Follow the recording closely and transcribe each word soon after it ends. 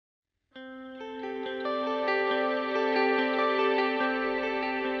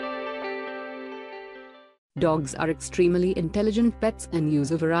Dogs are extremely intelligent pets and use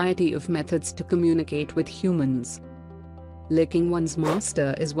a variety of methods to communicate with humans. Licking one's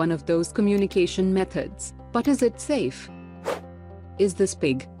master is one of those communication methods, but is it safe? Is this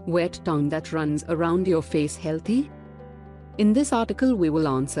big, wet tongue that runs around your face healthy? In this article we will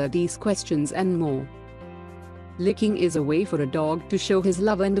answer these questions and more. Licking is a way for a dog to show his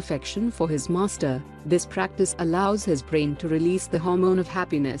love and affection for his master. This practice allows his brain to release the hormone of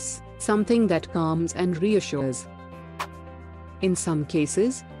happiness, something that calms and reassures. In some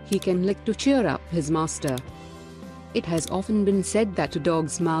cases, he can lick to cheer up his master. It has often been said that a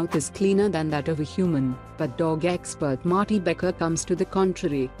dog's mouth is cleaner than that of a human, but dog expert Marty Becker comes to the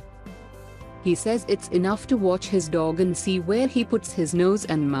contrary. He says it's enough to watch his dog and see where he puts his nose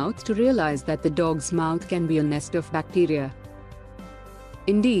and mouth to realize that the dog's mouth can be a nest of bacteria.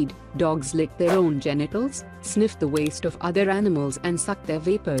 Indeed, dogs lick their own genitals, sniff the waste of other animals and suck their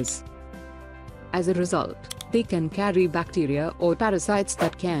vapors. As a result, they can carry bacteria or parasites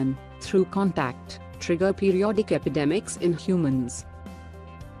that can, through contact, trigger periodic epidemics in humans.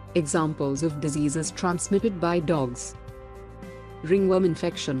 Examples of diseases transmitted by dogs. Ringworm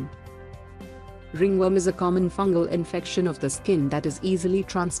infection. Ringworm is a common fungal infection of the skin that is easily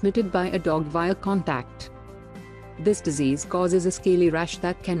transmitted by a dog via contact. This disease causes a scaly rash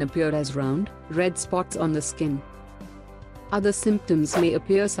that can appear as round, red spots on the skin. Other symptoms may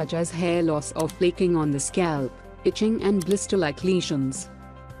appear such as hair loss or flaking on the scalp, itching and blister-like lesions.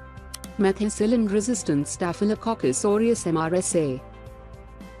 Methicillin-resistant Staphylococcus aureus MRSA.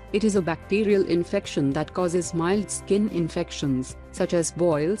 It is a bacterial infection that causes mild skin infections, such as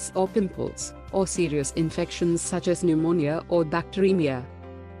boils or pimples, or serious infections such as pneumonia or bacteremia.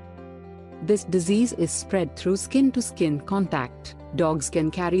 This disease is spread through skin-to-skin contact. Dogs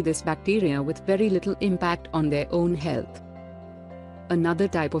can carry this bacteria with very little impact on their own health. Another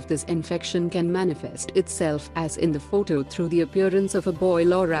type of this infection can manifest itself as in the photo through the appearance of a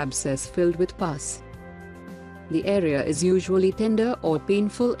boil or abscess filled with pus. The area is usually tender or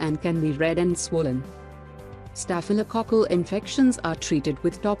painful and can be red and swollen. Staphylococcal infections are treated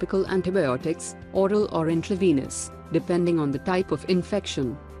with topical antibiotics, oral or intravenous, depending on the type of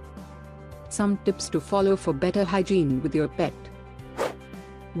infection. Some tips to follow for better hygiene with your pet.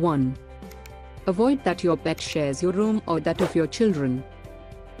 1. Avoid that your pet shares your room or that of your children.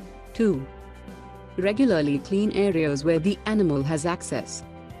 2. Regularly clean areas where the animal has access.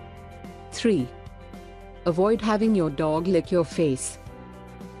 3. Avoid having your dog lick your face.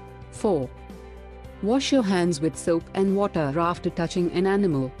 4. Wash your hands with soap and water after touching an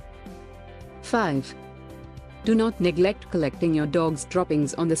animal. 5. Do not neglect collecting your dog's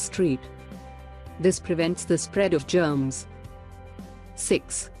droppings on the street. This prevents the spread of germs.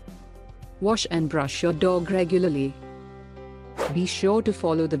 6. Wash and brush your dog regularly. Be sure to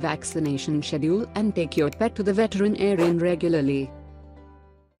follow the vaccination schedule and take your pet to the veterinarian regularly.